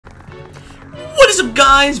What is up,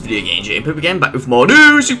 guys? Video Game J-Pip again, back with more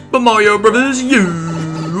new Super Mario Brothers U.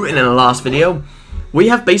 And in the last video, we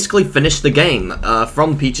have basically finished the game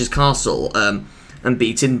from Peach's Castle and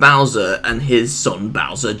beaten Bowser and his son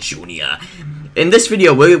Bowser Jr. In this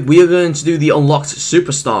video, we are going to do the unlocked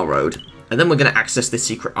Superstar Road, and then we're going to access this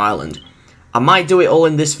secret island. I might do it all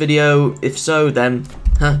in this video. If so, then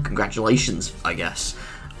congratulations, I guess.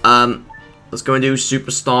 Let's go and do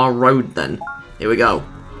Superstar Road then. Here we go.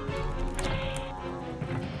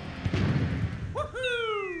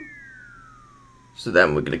 So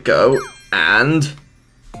then we're gonna go and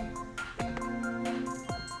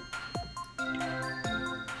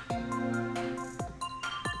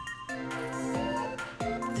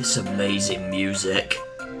this amazing music.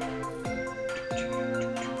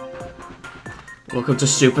 Welcome to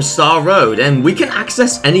Superstar Road, and we can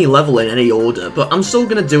access any level in any order, but I'm still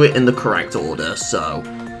gonna do it in the correct order, so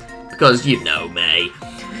because you know me.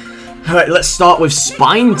 Alright, let's start with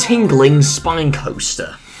Spine-Tingling Spine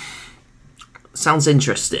Coaster. Sounds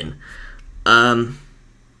interesting. And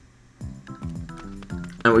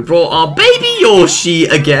we brought our baby Yoshi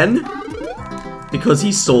again, because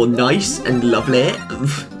he's so nice and lovely.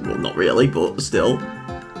 Well, not really, but still.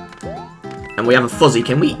 And we have a fuzzy.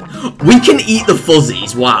 Can we? We can eat the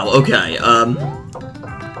fuzzies. Wow. Okay.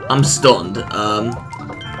 I'm stunned. I'm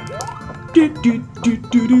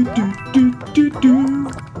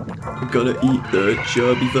gonna eat the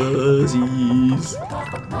chubby fuzzies.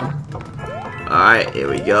 Alright, here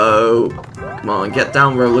we go. Come on, get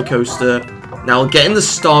down, roller coaster. Now, getting the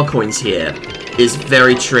star coins here is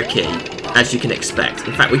very tricky, as you can expect.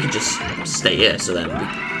 In fact, we could just stay here, so then we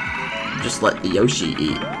just let the Yoshi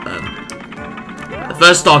eat. The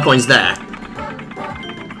first star coin's there.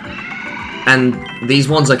 And these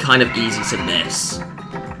ones are kind of easy to miss,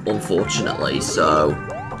 unfortunately, so...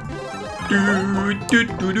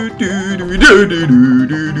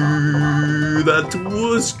 That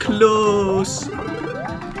was close.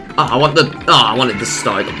 I wanted the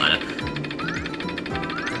star. Don't matter.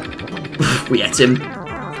 We ate him.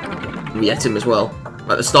 We ate him as well.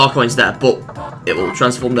 Right, the star coin's there, but it will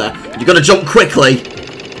transform there. You gotta jump quickly.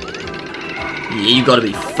 Yeah, you gotta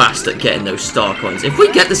be fast at getting those star coins. If we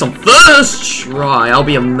get this on first try, I'll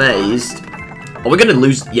be amazed. Are we gonna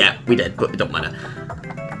lose? Yeah, we did, but it don't matter.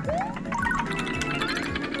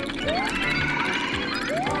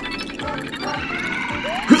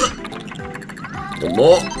 One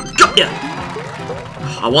more. Got ya!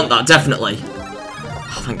 I want that, definitely.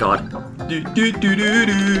 Oh, thank God.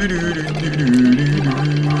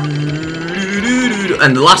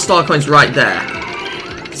 And the last star coin's right there.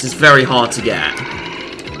 This is very hard to get.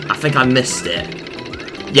 I think I missed it.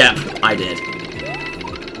 Yep, I did.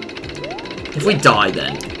 If we die,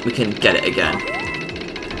 then we can get it again.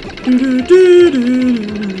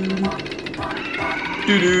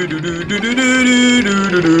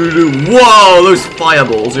 Whoa, those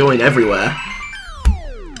fireballs are going everywhere.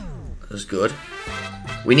 That's good.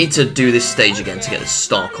 We need to do this stage again to get the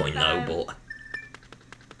star coin though, but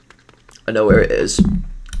I know where it is.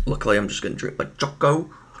 Luckily, I'm just going to drink my choco.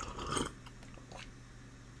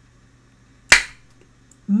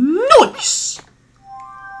 Nice!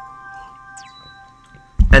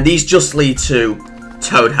 And these just lead to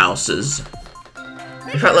Toad houses.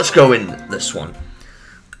 In fact, let's go in this one.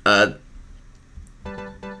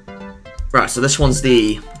 Right, so this one's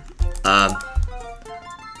the,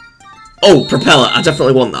 oh, propeller, I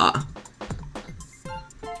definitely want that.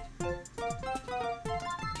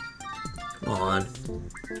 Come on.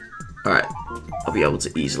 Alright, I'll be able to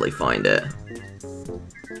easily find it.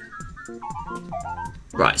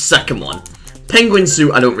 Right, second one. Penguin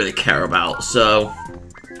suit I don't really care about, so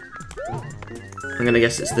I'm gonna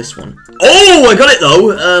guess it's this one. Oh, I got it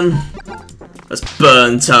though! Let's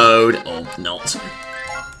burn Toad, or not.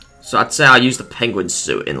 So I'd say I use the penguin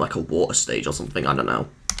suit in like a water stage or something, I don't know.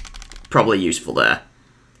 Probably useful there.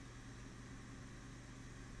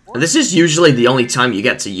 And this is usually the only time you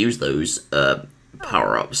get to use those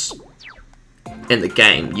power-ups in the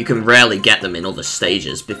game. You can rarely get them in other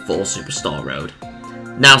stages before Superstar Road.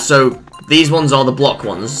 Now, so these ones are the block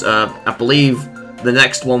ones. I believe the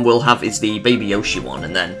next one we'll have is the Baby Yoshi one,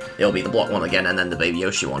 and then it'll be the block one again, and then the Baby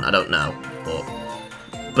Yoshi one. I don't know,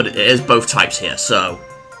 but it is both types here, so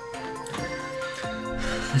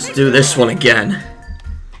let's do this one again.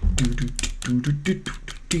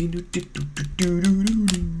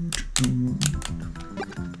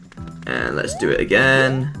 And let's do it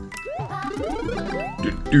again.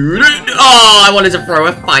 Oh, I wanted to throw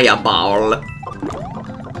a fireball.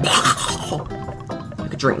 I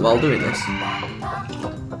could drink while doing this.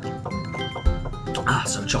 Ah,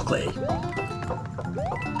 so chocolatey.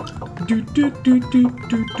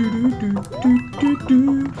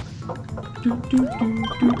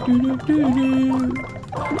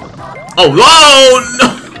 Oh, whoa! No!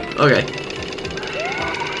 Okay.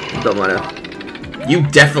 Don't matter. You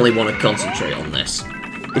definitely want to concentrate on this.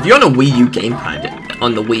 If you're on a Wii U gamepad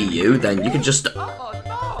on the Wii U, then you can just...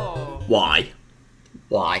 Why?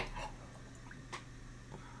 Why?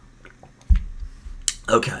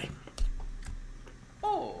 Okay.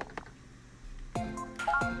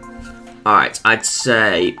 Alright, I'd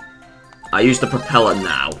say I use the propeller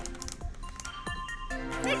now.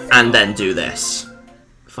 And then do this.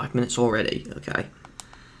 5 minutes already, okay.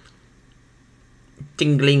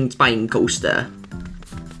 Tingling spine coaster.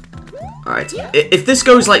 Alright, if this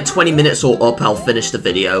goes like 20 minutes or up, I'll finish the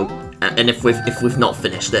video. And if we've not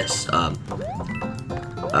finished this,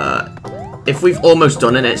 if we've almost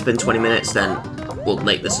done it and it's been 20 minutes, then we'll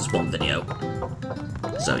make this as one video.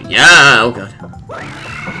 So yeah, oh god.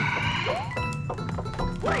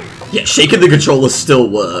 Yeah, shaking the controller still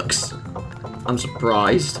works. I'm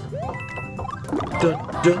surprised. So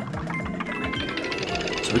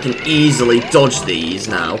we can easily dodge these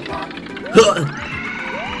now.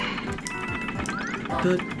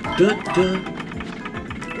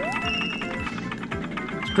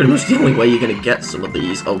 It's pretty much the only way you're gonna get some of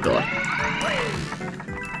these. Oh god.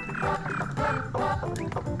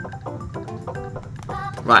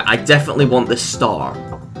 Right, I definitely want this star.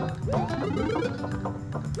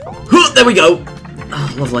 There we go!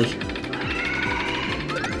 Oh, lovely.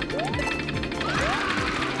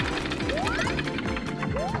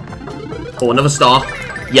 Oh, another star.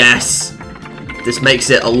 Yes! This makes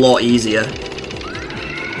it a lot easier.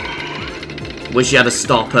 Wish you had a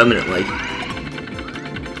star permanently.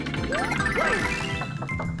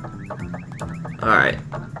 Alright.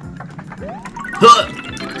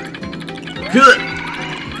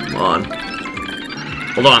 Come on.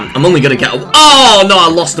 Hold on, I'm only gonna get a— oh no, I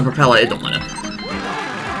lost the propeller, it don't matter.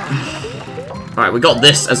 Alright, we got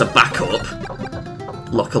this as a backup.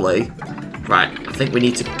 Luckily. Right, I think we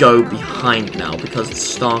need to go behind now because it's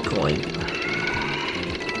star coin.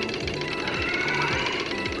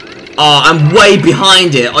 Oh, I'm way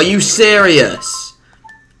behind it. Are you serious?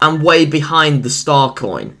 I'm way behind the star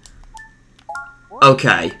coin.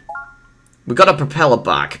 Okay. We got a propeller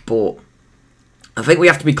back, but I think we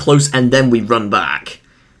have to be close and then we run back.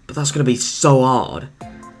 But that's going to be so hard.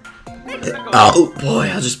 Oh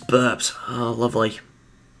boy, I just burped. Oh, lovely.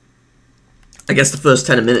 I guess the first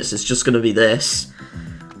 10 minutes is just going to be this.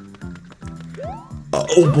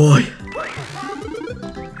 Oh boy.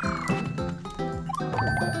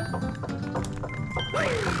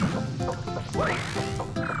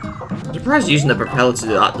 I'm surprised using the propeller to do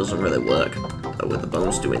that doesn't really work. With the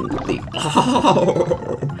bones doing the—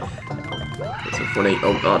 oh! That's so funny.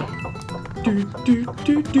 Oh god.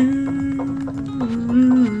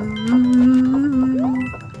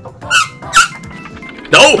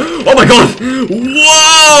 No! Oh my god!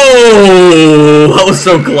 Whoa! That was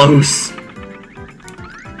so close.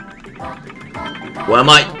 Where am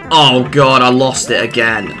I? Oh god, I lost it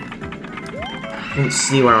again. I couldn't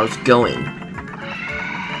see where I was going.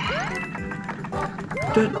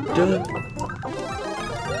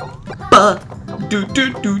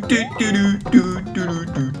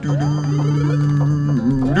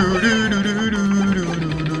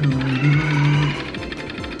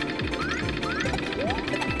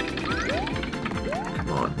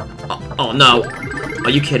 Oh no! Are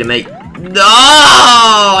you kidding me? No!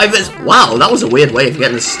 Wow, that was a weird way of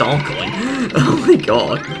getting the star coin. Oh my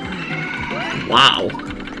god! Wow!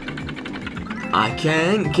 I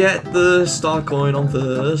can't get the star coin on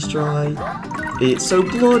first try. It's so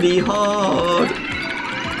bloody hard.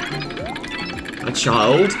 A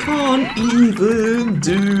child can't even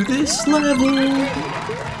do this level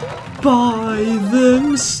by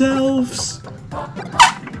themselves.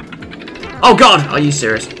 Oh god, are you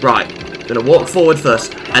serious? Right, gonna walk forward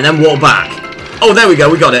first and then walk back. Oh, there we go,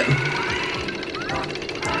 we got it.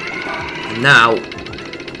 And now,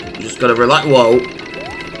 you just gotta relax. Whoa.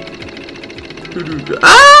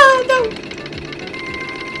 Ah, no!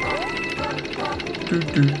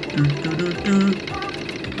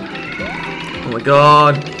 Oh my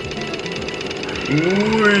god.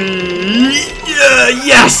 Yeah,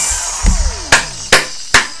 yes!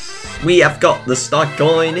 We have got the star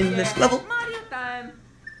coin in this level.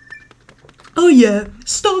 Oh yeah,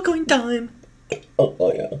 star coin time.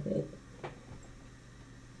 Oh yeah.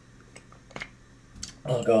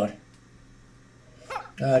 Oh god.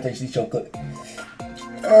 Ah, tasty chocolate.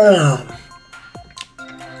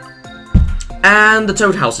 And the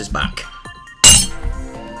Toad House is back.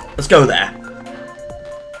 Let's go there.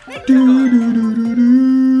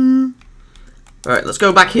 Alright, let's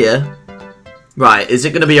go back here. Right, is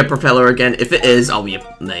it going to be a propeller again? If it is, I'll be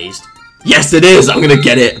amazed. Yes, it is! I'm going to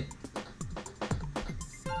get it!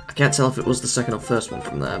 I can't tell if it was the second or first one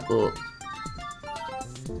from there, but...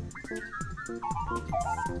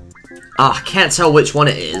 Ah, I can't tell which one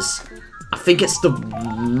it is. I think it's the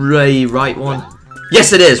right one.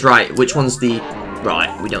 Yes, it is, right. Which one's the...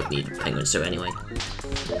 Right, we don't need a penguin suit anyway.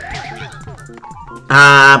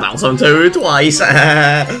 Ah, bounce on two twice. Oh,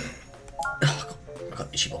 I got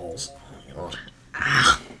itchy balls. Oh, God.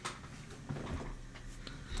 Ah.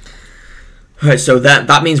 Alright, so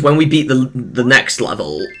that means when we beat the next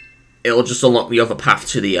level, it'll just unlock the other path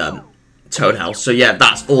to the Toad House. So yeah,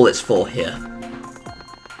 that's all it's for here.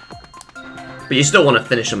 But you still want to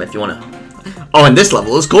finish them if you want to. Oh, and this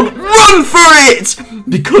level is called Run For It!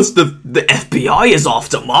 Because the FBI is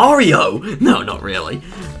after Mario. No, not really.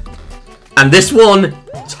 And this one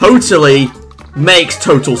totally makes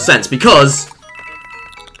total sense because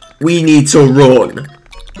we need to run.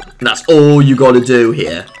 And that's all you gotta do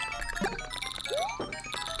here.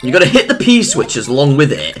 You gotta hit the P switches along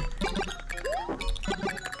with it.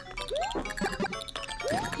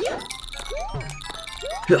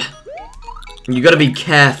 You gotta be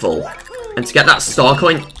careful. And to get that star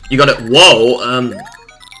coin, you gotta... Whoa!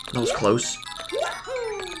 That was close.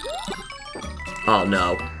 Oh,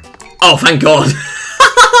 no. Oh, thank God!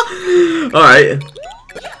 Alright.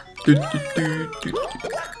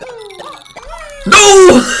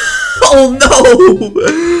 No! Oh,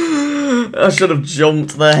 no! I should have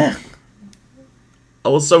jumped there. I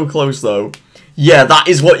was so close, though. Yeah, that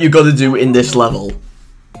is what you gotta do in this level.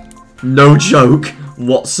 No joke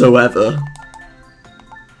whatsoever.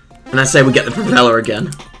 And I say we get the propeller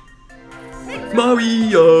again.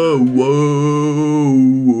 Mario! Whoa!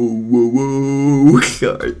 Whoa! Whoa!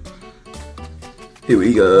 God. Here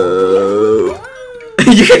we go.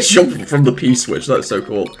 You can jump from the P switch. That's so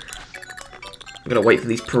cool. I'm gonna wait for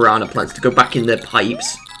these piranha plants to go back in their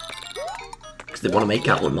pipes. Because they want to make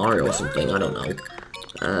out with Mario or something. I don't know.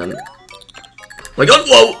 My God!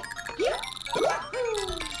 Whoa!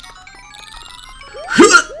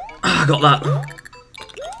 I got that.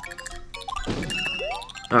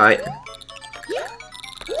 Alright.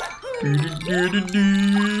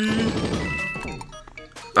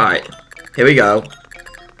 Alright. Here we go.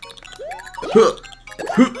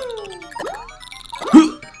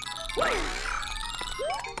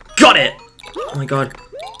 Got it! Oh my God.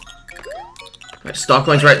 Right, star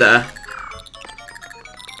coin's right there.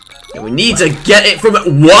 And we need to get it from...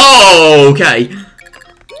 Whoa! Okay.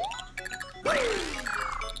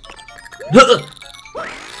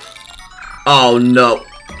 Oh no.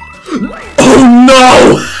 Oh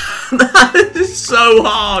no! That is so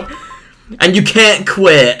hard. And you can't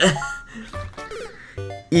quit.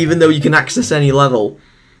 Even though you can access any level.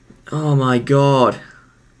 Oh my God.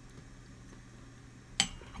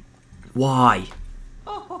 Why?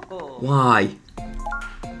 Why?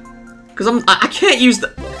 Because I can't use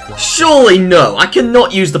the... Surely no. I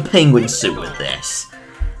cannot use the penguin suit with this.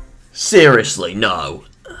 Seriously, no.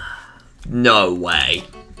 No way.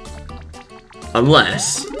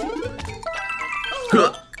 Unless...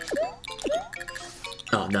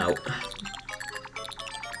 Oh no.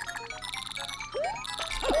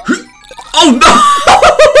 Oh no!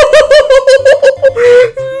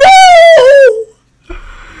 No!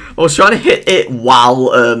 I was trying to hit it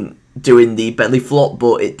while doing the belly flop,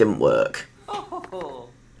 but it didn't work.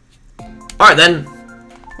 Alright then.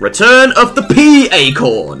 Return of the P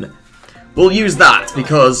Acorn. We'll use that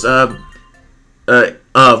because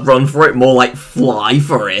run for it, more like fly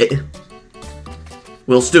for it.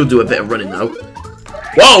 We'll still do a bit of running though.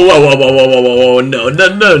 Whoa, whoa, whoa, whoa, whoa, whoa, whoa, no, no,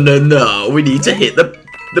 no, no, no. We need to hit the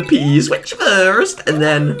P switch first, and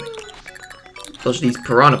then there's these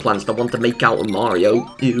piranha plants that want to make out with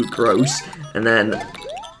Mario. Ew, gross. And then...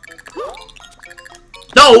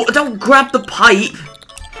 No, don't grab the pipe.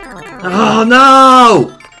 Oh,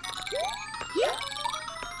 no.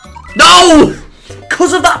 No!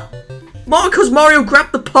 Because of that... Because Mario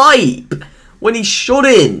grabbed the pipe when he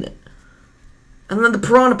shouldn't. And then the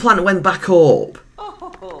piranha plant went back up.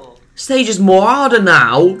 Stage is more harder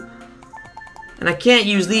now. And I can't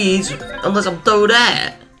use these unless I'm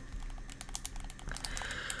Toadette.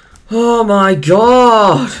 Oh my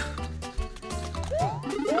God.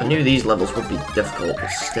 I knew these levels would be difficult, but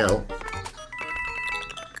still.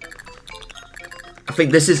 I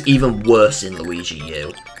think this is even worse in Luigi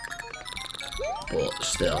U. But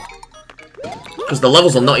still. Because the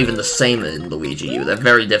levels are not even the same in Luigi U. They're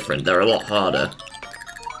very different. They're a lot harder.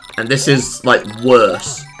 And this is, like,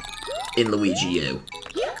 worse in Luigi U.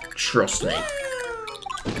 Trust me.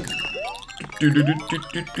 Oh,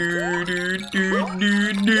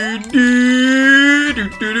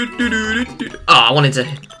 I wanted to. It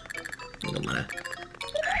don't matter.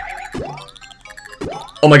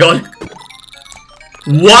 Oh my god.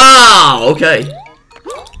 Wow. Okay.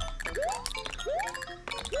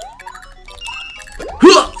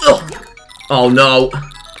 Oh no.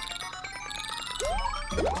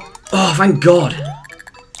 Oh, thank God.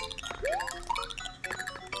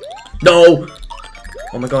 No.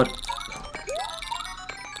 Oh my god.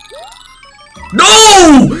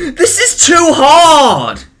 No! This is too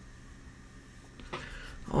hard.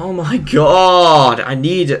 Oh my god. I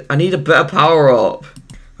need a better power up.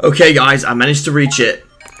 Okay, guys, I managed to reach it.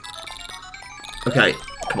 Okay,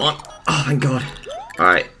 come on. Oh, thank God. All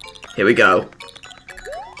right, here we go.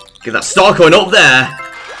 Get that star coin up there,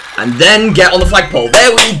 and then get on the flagpole.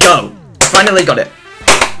 There we go. Finally got it.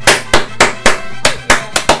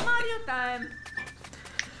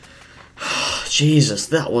 Jesus,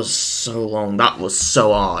 that was so long. That was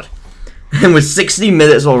so hard. And we're 60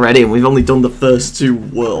 minutes already, and we've only done the first 2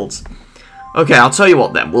 worlds. Okay, I'll tell you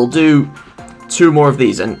what then. We'll do 2 more of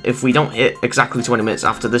these, and if we don't hit exactly 20 minutes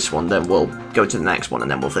after this one, then we'll go to the next one, and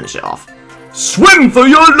then we'll finish it off. Swim for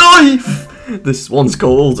your life! This one's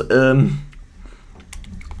called,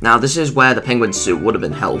 Now, this is where the penguin suit would have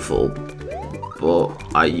been helpful, but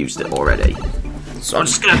I used it already. So I'm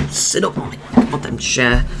just gonna sit up on it. Let them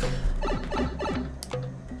share.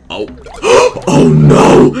 Oh. Oh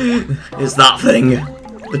no! It's that thing.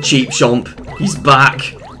 The cheap chomp. He's back.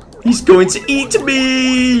 He's going to eat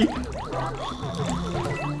me!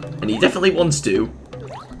 And he definitely wants to.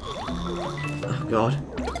 Oh god.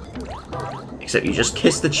 Except you just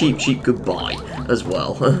kiss the cheap goodbye as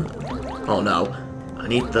well. Oh no. I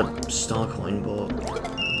need the star coin, but...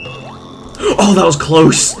 Oh, that was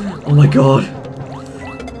close! Oh my god.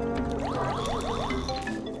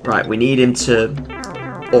 Right, we need him to...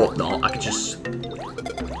 Or not, I could just...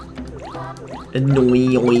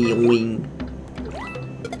 Annoying.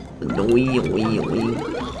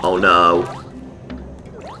 Oh no.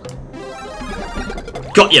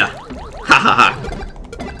 Got ya! Ha ha ha!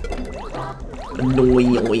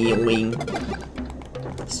 Annoying.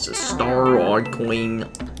 It's a star coin.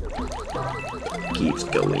 Keeps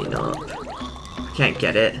going up. I can't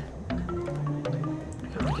get it. I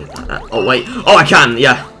can't get that. Oh wait. Oh, I can.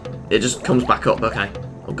 Yeah. It just comes back up. Okay.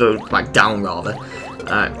 I'll go back down rather.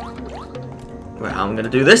 Alright. Right. I'm gonna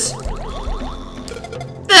do this.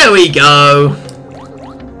 There we go.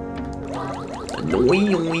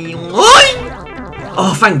 Annoying.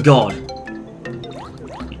 Oh, thank God.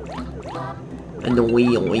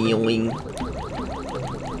 Annoying.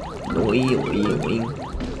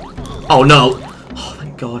 Oh no! Oh my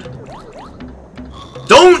god!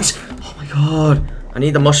 Don't! Oh my god! I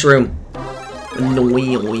need the mushroom.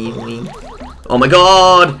 Annoying. Oh my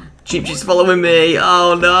god! Cheap's following me.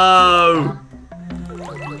 Oh no!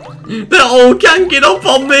 They all can't get up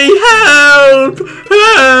on me. Help!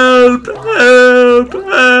 Help! Help!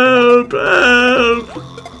 Help! Help!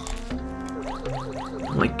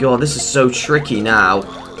 Oh my god! This is so tricky now.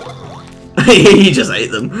 He just ate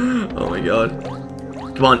them. Oh my god.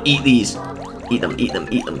 Come on, eat these. Eat them.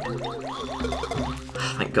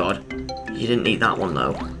 Oh, thank god. You didn't eat that one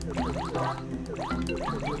though.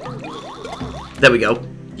 There we go.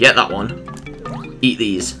 Yeah, that one. Eat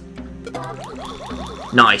these.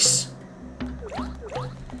 Nice.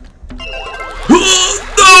 No!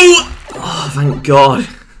 Oh, thank god.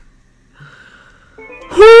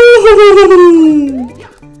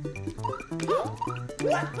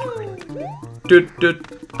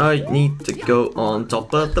 I need to go on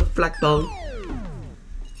top of the flagpole. Oh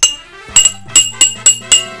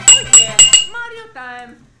yeah, Mario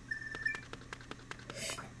time.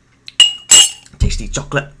 Tasty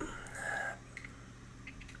chocolate.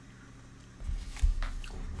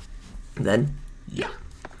 And then, yeah.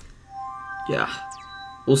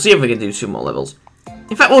 We'll see if we can do 2 more levels.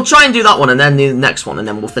 In fact, we'll try and do that one and then the next one, and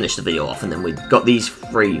then we'll finish the video off, and then we've got these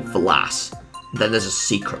 3 for last. Then there's a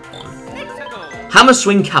secret one. Hammer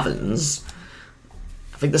Swing Caverns.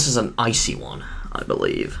 I think this is an icy one, I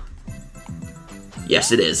believe.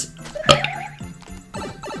 Yes, it is.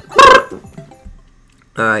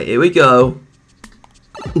 Alright, here we go.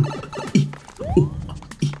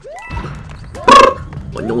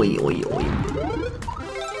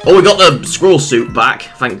 Oh, we got the squirrel suit back,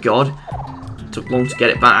 thank god. Took long to get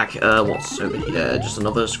it back. What's over here? Just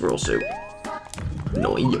another squirrel suit.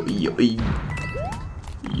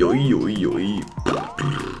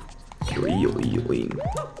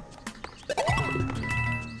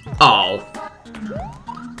 Oh.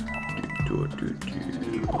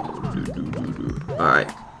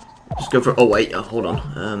 Alright. Just go for... Oh, wait. Oh, hold on.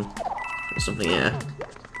 There's something here.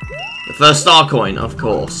 The first star coin, of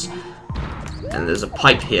course. And there's a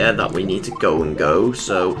pipe here that we need to go,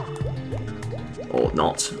 so... Or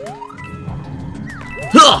not.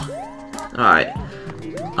 Alright.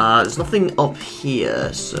 There's nothing up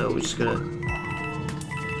here, so we're just gonna...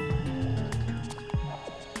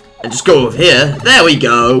 And just go over here. There we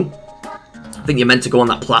go! I think you're meant to go on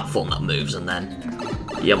that platform that moves and then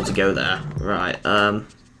be able to go there. Right,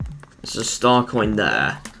 there's a star coin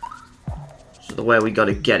there. So the way we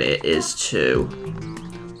gotta get it is to...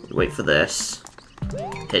 Wait for this.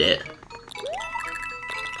 Hit it.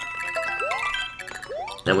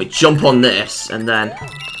 Then we jump on this, and then...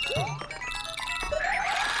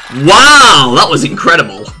 Wow! That was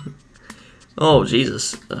incredible! Oh,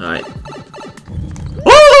 Jesus. Alright. Oh,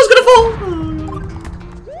 that was gonna fall!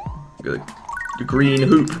 Good. The green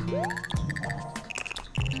hoop.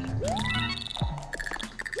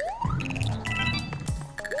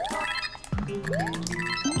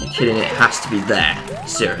 You're kidding, it has to be there.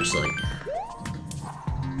 Seriously.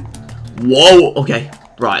 Whoa! Okay.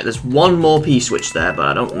 Right, there's one more P-switch there, but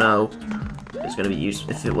I don't know if it's gonna be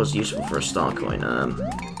if it was useful for a star coin.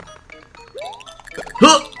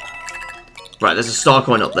 Right, there's a star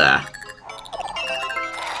coin up there.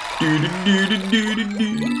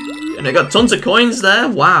 And I got tons of coins there.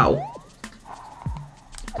 Wow.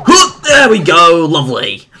 There we go.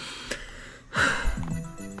 Lovely.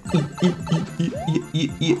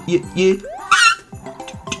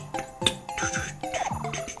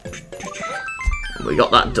 We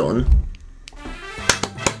got that done.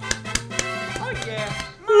 Oh yeah.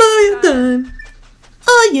 Mario time.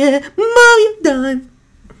 Oh yeah, Mario time.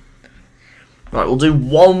 Right, we'll do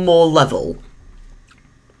one more level.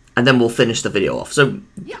 And then we'll finish the video off. So,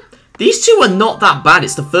 these two are not that bad.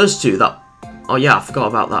 It's the first two that... Oh yeah, I forgot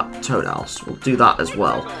about that Toad House. We'll do that as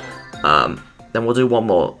well. Then we'll do one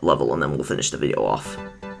more level and then we'll finish the video off.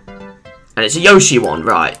 And it's a Yoshi one,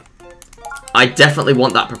 right. I definitely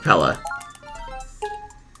want that propeller.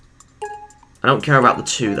 I don't care about the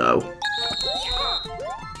two, though.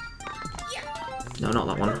 No, not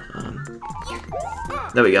that one.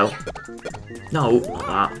 There we go. No, not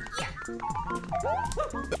that.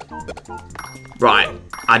 Right.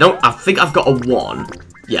 I think I've got a 1.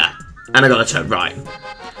 Yeah. And I got a Toad. Right.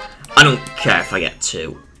 I don't care if I get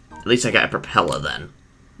 2. At least I get a propeller, then.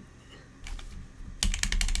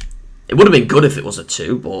 It would have been good if it was a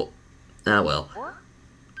 2, but... Ah, well.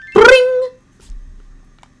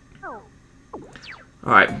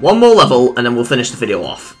 Alright, one more level, and then we'll finish the video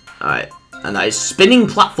off. Alright, and that is Spinning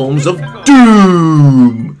Platforms of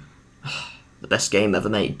Doom! The best game ever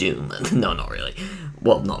made, Doom. No, not really.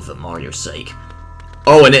 Well, not for Mario's sake.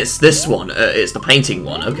 Oh, and it's this one. It's the painting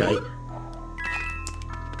one, okay.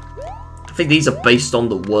 I think these are based on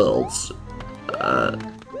the worlds.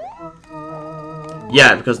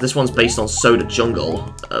 Yeah, because this one's based on Soda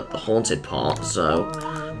Jungle, the haunted part, so...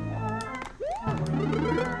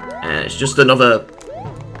 And it's just another...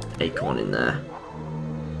 acorn in there.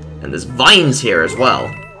 And there's vines here as well.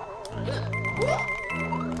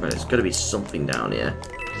 Right, there's gotta be something down here.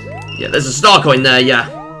 Yeah, there's a star coin there, yeah.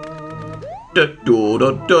 Da, da,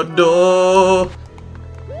 da, da, da.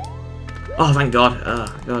 Oh, thank God. Oh,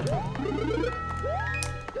 God.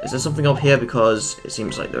 Is there something up here? Because it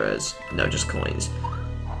seems like there is. No, just coins.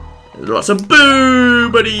 There's lots of boo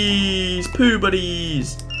buddies! Poo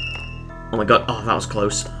buddies! Oh my God. Oh, that was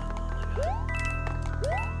close.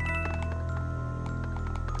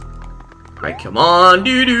 Right, come on.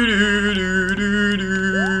 Do, do, do, do, do,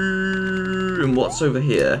 do. And what's over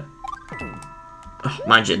here? Oh,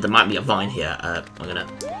 mind you, there might be a vine here. I'm gonna...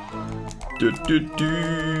 Do, do,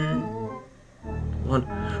 do. One.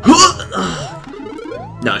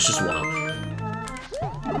 No, it's just one up.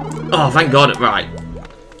 Oh, thank God. Right.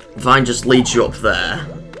 Vine just leads you up there.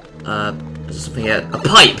 There's something here. A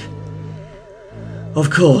pipe!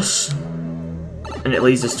 Of course. And it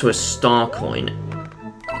leads us to a star coin.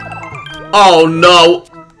 Oh, no!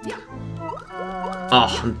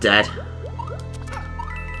 Oh, I'm dead.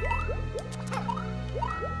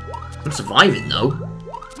 I'm surviving, though.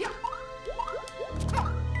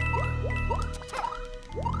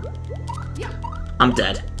 I'm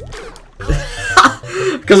dead.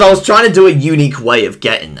 Because I was trying to do a unique way of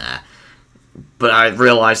getting there. But I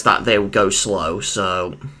realised that they would go slow,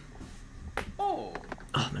 so... Oh,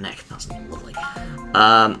 my neck. That's lovely.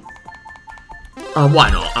 Why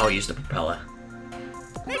not? I'll use the propeller.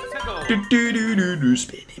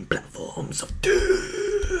 Spinning platforms of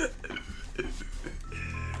doom.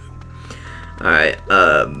 Alright,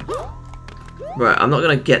 right, I'm not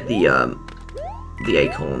gonna get the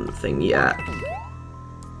acorn thing yet.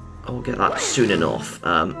 I'll get that soon enough.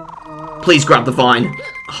 Please grab the vine.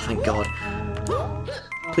 Oh, thank God.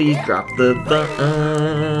 Please grab the vine.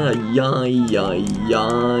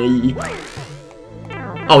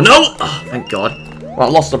 Oh, no! Oh, thank God. Well, I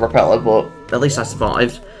lost the propeller, but at least I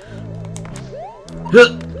survived.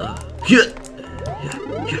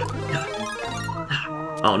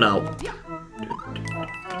 Oh, no.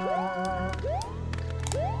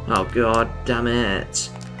 Oh, God damn it.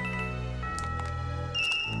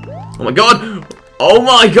 Oh, my God! Oh,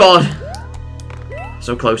 my God!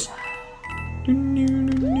 So close.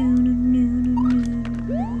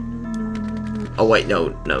 Oh, wait, no,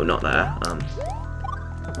 not there.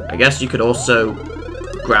 I guess you could also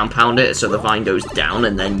ground pound it so the vine goes down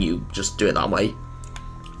and then you just do it that way.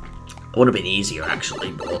 It would have been easier,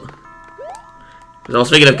 actually, but... Because I was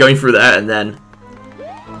thinking of going through there and then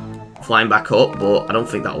flying back up, but I don't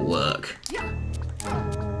think that'll work.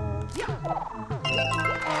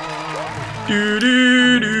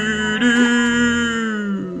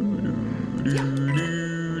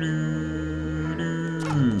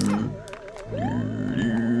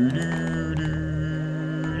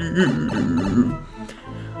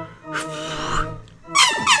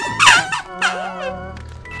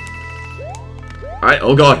 Alright,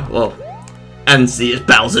 oh God, whoa. And see, it's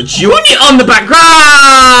Bowser Jr. on the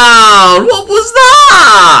background! What was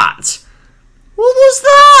that? What was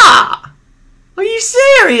that? Are you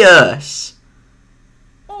serious?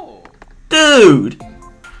 Oh. Dude!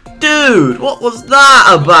 Dude, what was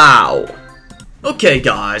that about? Okay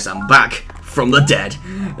guys, I'm back from the dead.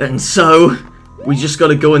 And so, we just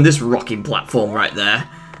gotta go in this rocking platform right there.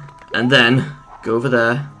 And then, go over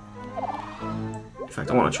there. In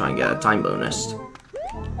fact, I want to try and get a time bonus.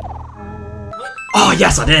 Oh,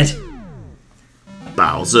 yes, I did!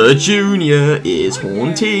 Bowser Jr. is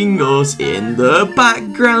haunting us in the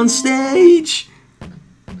background stage.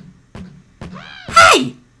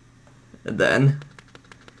 Hey! And then,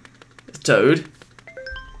 Toad.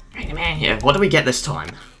 Yeah, what do we get this time?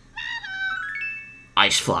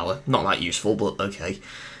 Ice flower. Not that useful, but okay.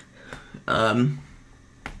 Oh,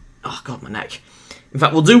 God, my neck. In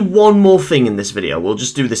fact, we'll do one more thing in this video. We'll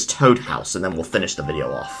just do this Toad house, and then we'll finish the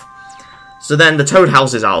video off. So then the Toad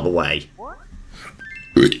house is out of the way.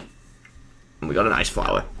 And we got an ice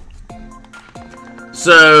flower.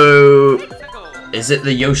 So, is it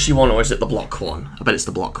the Yoshi one or is it the block one? I bet it's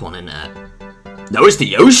the block one in there. No, it's the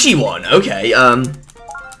Yoshi one. Okay.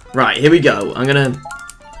 Right, here we go. I'm gonna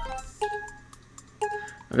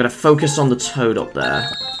focus on the Toad up there.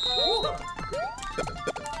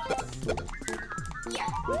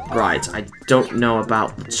 Right, I don't know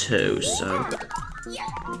about the two, so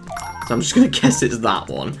I'm just gonna guess it's that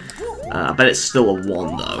one. I bet it's still a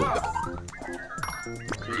 1 though.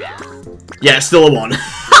 Yeah, it's still a 1.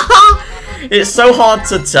 It's so hard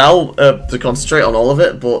to tell, to concentrate on all of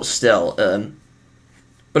it, but still.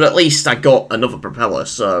 But at least I got another propeller,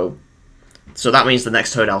 so that means the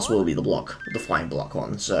next Toad house will be the block, the flying block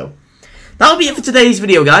one. So that'll be it for today's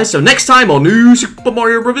video, guys. So next time on New Super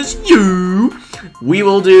Mario Bros. U, we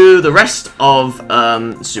will do the rest of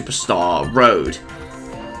Superstar Road.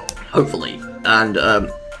 Hopefully. And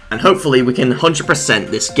hopefully we can 100%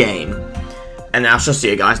 this game. And I shall see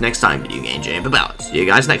you guys next time, Video Game Jam. See you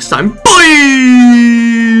guys next time. Bye!